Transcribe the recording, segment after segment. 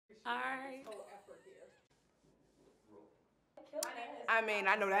All right. I mean,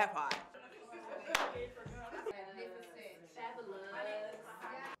 I know that part.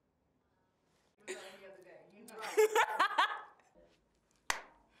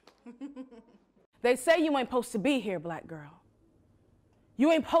 They say you ain't supposed to be here, black girl.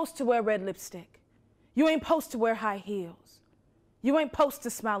 You ain't supposed to wear red lipstick. You ain't supposed to wear high heels. You ain't supposed to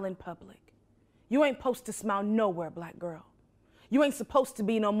smile in public. You ain't supposed to smile nowhere, black girl. You ain't supposed to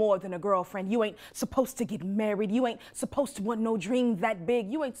be no more than a girlfriend. You ain't supposed to get married. You ain't supposed to want no dream that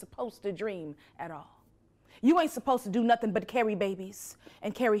big. You ain't supposed to dream at all. You ain't supposed to do nothing but carry babies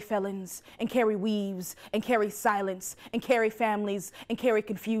and carry felons and carry weaves and carry silence and carry families and carry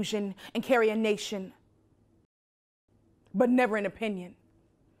confusion and carry a nation, but never an opinion.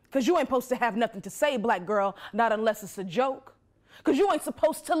 Because you ain't supposed to have nothing to say, black girl, not unless it's a joke. Because you ain't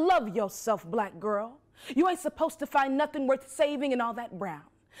supposed to love yourself, black girl. You ain't supposed to find nothing worth saving in all that brown.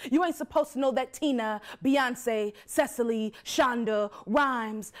 You ain't supposed to know that Tina, Beyonce, Cecily, Shonda,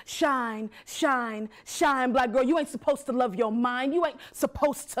 Rhymes, shine, shine, shine, black girl. You ain't supposed to love your mind. You ain't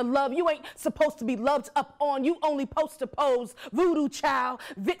supposed to love. You ain't supposed to be loved up on. You only supposed to pose voodoo child,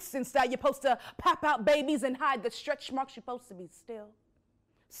 vixen style. You're supposed to pop out babies and hide the stretch marks. You're supposed to be still.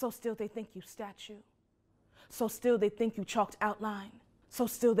 So still they think you statue. So still they think you chalked outline. So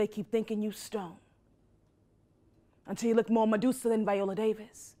still they keep thinking you stone. Until you look more Medusa than Viola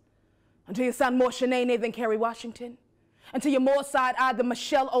Davis. Until you sound more Shanae than Kerry Washington. Until you're more side-eyed than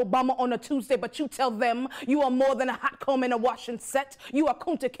Michelle Obama on a Tuesday, but you tell them you are more than a hot comb in a washing set. You are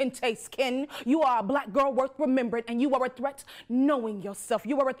Kunta Kinte skin. You are a black girl worth remembering, and you are a threat knowing yourself.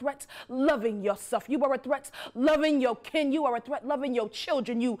 You are a threat loving yourself. You are a threat loving your kin. You are a threat loving your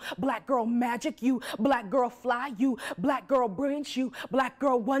children. You black girl magic. You black girl fly. You black girl brilliance. You black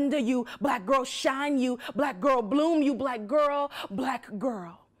girl wonder. You black girl shine. You black girl bloom. You black girl, black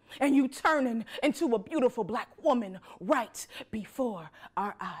girl. And you turning into a beautiful black woman right before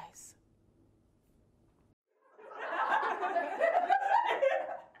our eyes.